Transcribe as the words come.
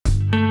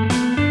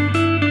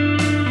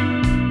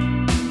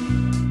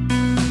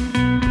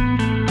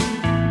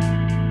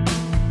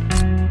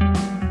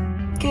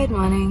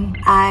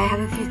morning. I have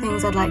a few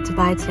things I'd like to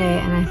buy today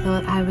and I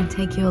thought I would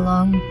take you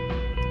along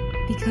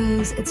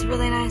because it's a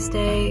really nice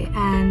day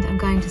and I'm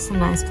going to some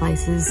nice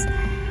places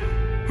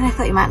and I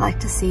thought you might like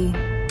to see.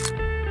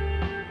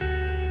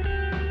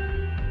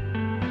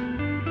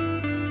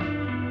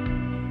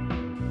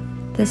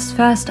 This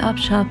first up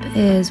shop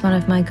is one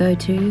of my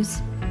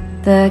go-tos.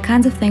 The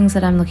kinds of things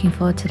that I'm looking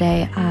for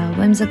today are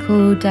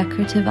whimsical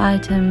decorative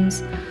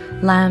items,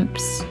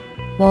 lamps,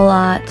 wall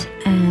art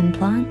and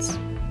plants.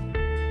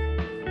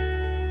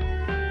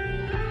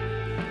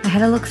 I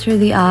had a look through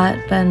the art,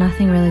 but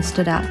nothing really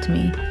stood out to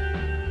me.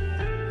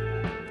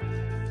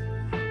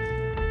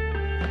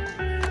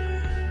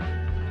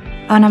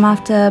 Oh, and I'm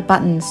after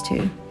buttons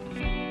too.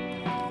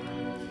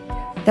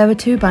 There were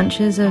 2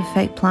 bunches of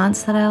fake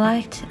plants that I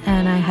liked,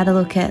 and I had a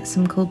look at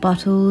some cool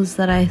bottles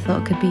that I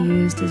thought could be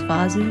used as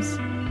vases.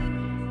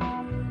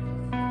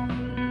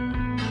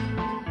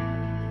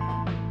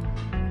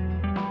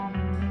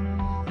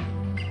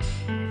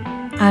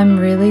 I'm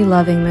really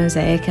loving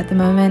mosaic at the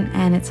moment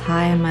and it's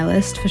high on my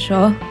list for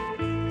sure.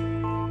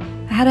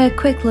 I had a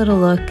quick little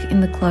look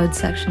in the clothes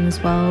section as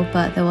well,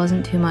 but there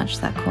wasn't too much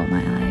that caught my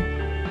eye.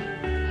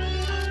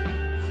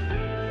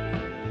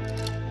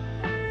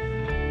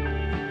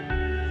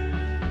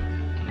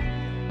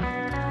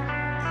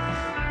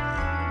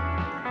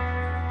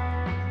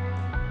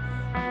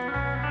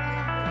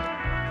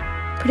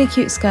 Pretty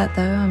cute skirt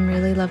though, I'm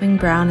really loving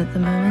brown at the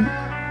moment.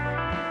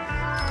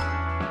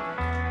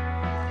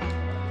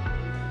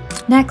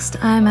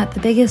 Next, I'm at the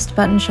biggest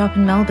button shop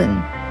in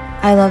Melbourne.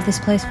 I love this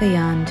place for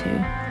yarn too.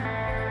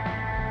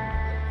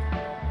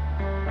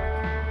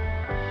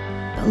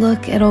 But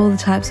look at all the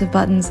types of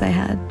buttons they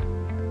had.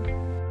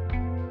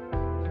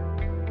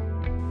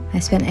 I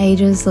spent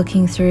ages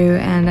looking through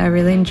and I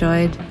really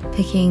enjoyed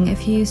picking a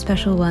few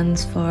special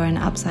ones for an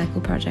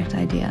upcycle project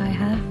idea I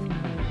have.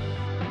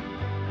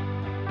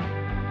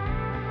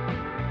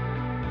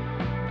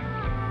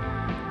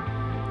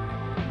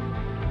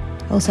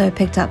 Also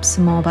picked up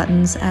some more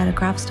buttons at a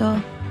craft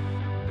store.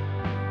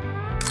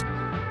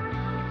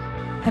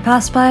 I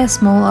passed by a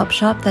small op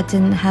shop that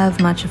didn't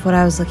have much of what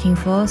I was looking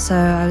for, so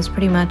I was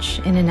pretty much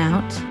in and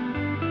out.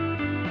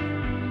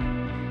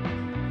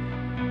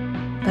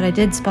 But I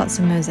did spot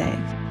some mosaic.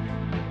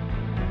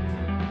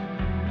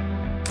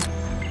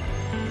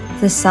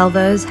 This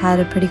Salvo's had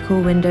a pretty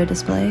cool window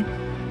display.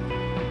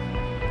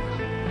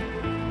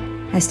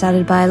 I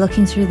started by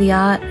looking through the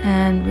art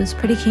and was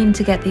pretty keen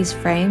to get these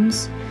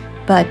frames,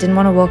 but didn't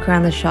want to walk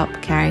around the shop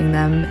carrying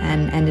them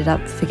and ended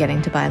up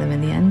forgetting to buy them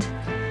in the end.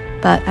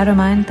 But I don't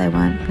mind, they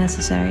weren't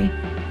necessary.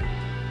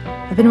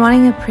 I've been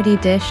wanting a pretty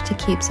dish to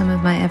keep some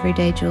of my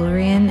everyday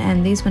jewellery in,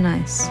 and these were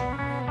nice.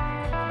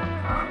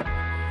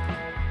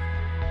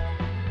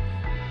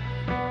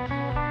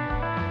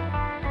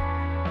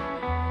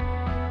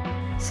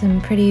 Some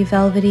pretty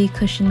velvety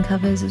cushion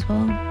covers as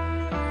well.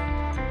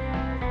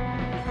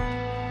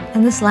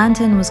 And this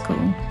lantern was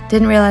cool.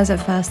 Didn't realise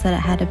at first that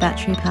it had a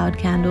battery-powered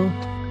candle.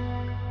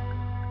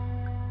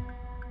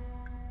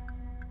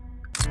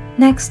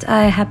 Next,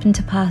 I happened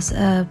to pass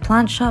a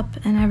plant shop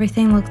and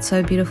everything looked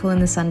so beautiful in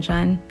the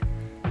sunshine.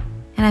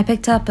 And I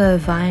picked up a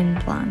vine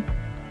plant.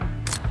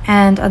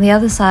 And on the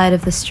other side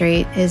of the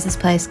street is this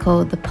place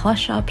called the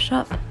Posh Op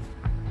Shop.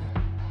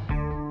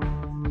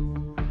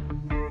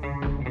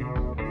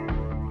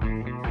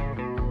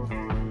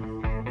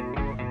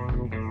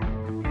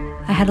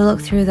 I had a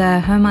look through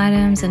their home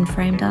items and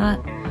framed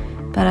art,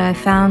 but I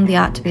found the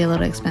art to be a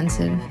little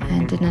expensive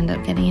and didn't end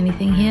up getting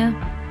anything here.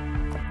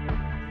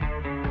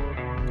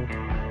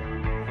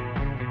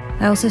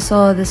 I also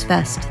saw this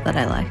vest that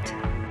I liked.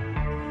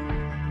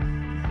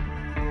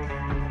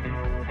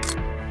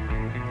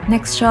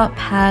 Next shop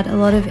had a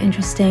lot of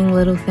interesting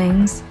little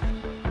things.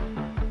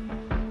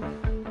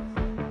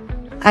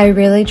 I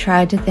really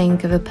tried to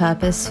think of a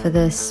purpose for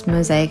this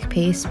mosaic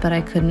piece, but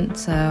I couldn't,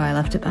 so I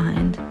left it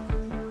behind.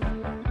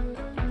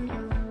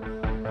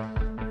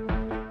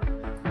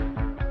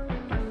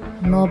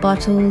 More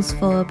bottles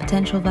for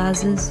potential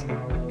vases.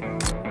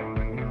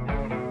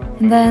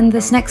 And then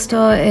this next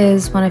store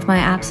is one of my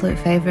absolute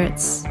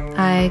favorites.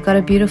 I got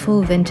a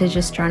beautiful vintage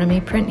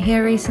astronomy print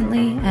here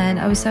recently and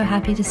I was so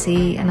happy to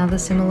see another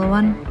similar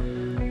one.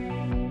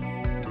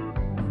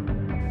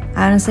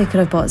 I honestly could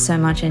have bought so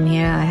much in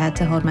here, I had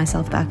to hold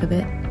myself back a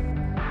bit.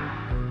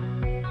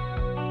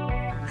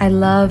 I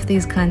love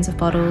these kinds of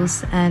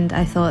bottles and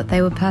I thought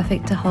they were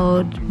perfect to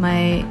hold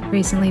my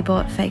recently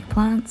bought fake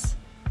plants.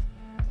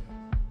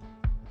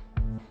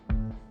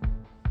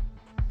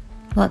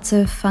 Lots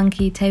of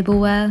funky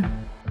tableware.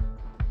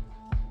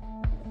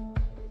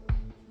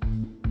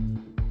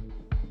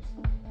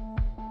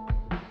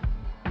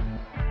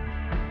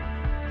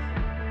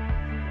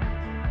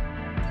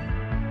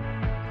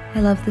 I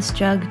love this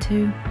jug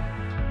too.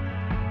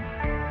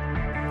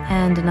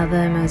 And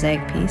another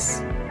mosaic piece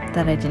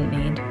that I didn't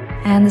need.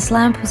 And this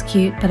lamp was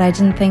cute, but I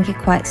didn't think it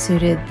quite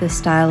suited the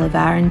style of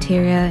our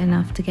interior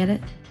enough to get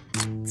it.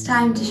 It's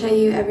time to show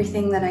you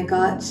everything that I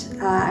got.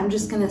 I'm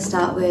just gonna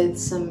start with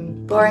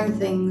some boring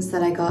things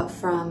that I got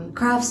from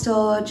craft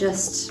store,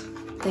 just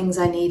things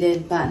I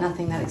needed, but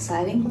nothing that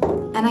exciting.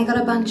 And I got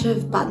a bunch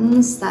of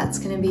buttons that's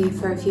going to be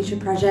for a future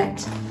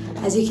project.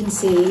 As you can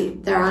see,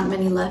 there aren't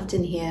many left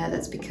in here.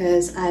 That's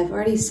because I've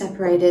already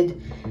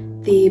separated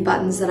the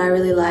buttons that I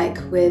really like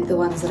with the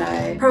ones that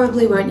I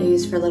probably won't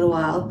use for a little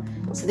while.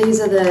 So these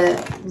are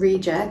the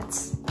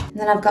rejects. And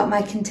then I've got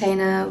my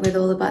container with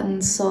all the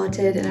buttons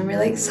sorted, and I'm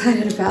really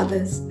excited about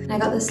this. And I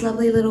got this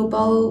lovely little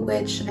bowl,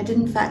 which I did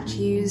in fact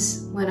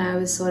use when I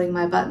was sorting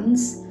my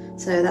buttons.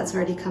 So that's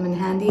already come in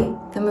handy.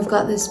 Then we've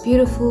got this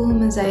beautiful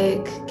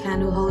mosaic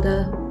candle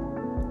holder,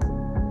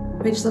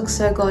 which looks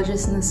so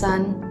gorgeous in the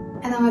sun.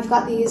 And then we've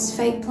got these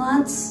fake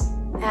plants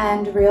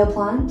and real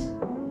plant.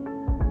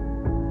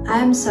 I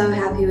am so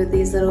happy with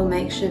these little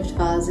makeshift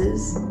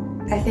vases.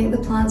 I think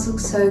the plants look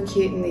so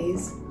cute in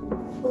these.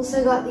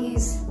 Also got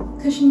these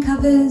cushion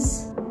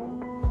covers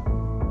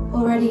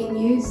already in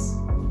use.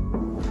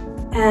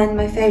 And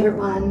my favorite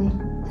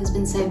one has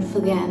been saved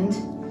for the end,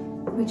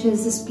 which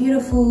is this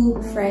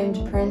beautiful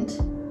framed print.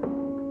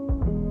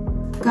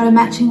 Got a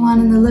matching one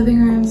in the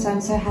living room, so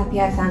I'm so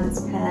happy I found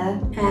its pair.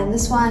 And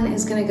this one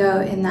is gonna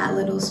go in that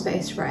little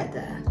space right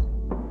there.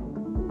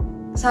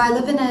 So I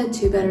live in a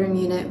 2-bedroom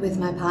unit with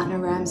my partner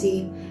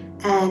Ramsey,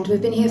 and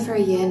we've been here for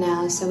a year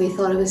now, so we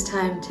thought it was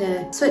time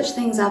to switch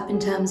things up in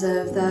terms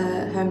of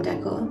the home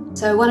decor.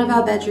 So one of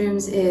our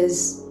bedrooms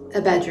is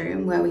a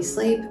bedroom where we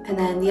sleep, and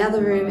then the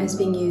other room is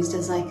being used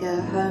as like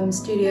a home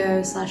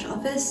studio slash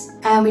office.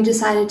 And we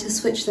decided to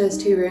switch those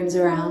 2 rooms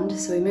around.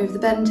 So we moved the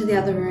bed into the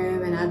other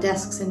room and our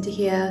desks into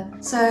here.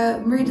 So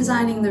I'm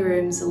redesigning the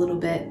rooms a little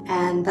bit,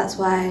 and that's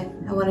why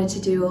I wanted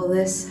to do all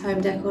this home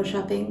decor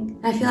shopping.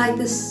 I feel like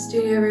this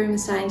studio room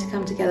is starting to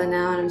come together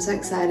now, and I'm so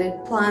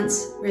excited.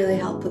 Plants really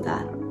help with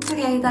that.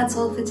 Okay, that's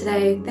all for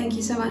today. Thank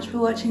you so much for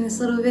watching this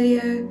little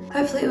video.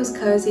 Hopefully it was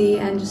cozy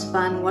and just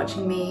fun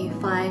watching me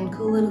find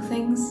cool little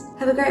things.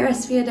 Have a great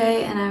rest of your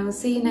day, and I will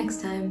see you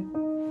next time.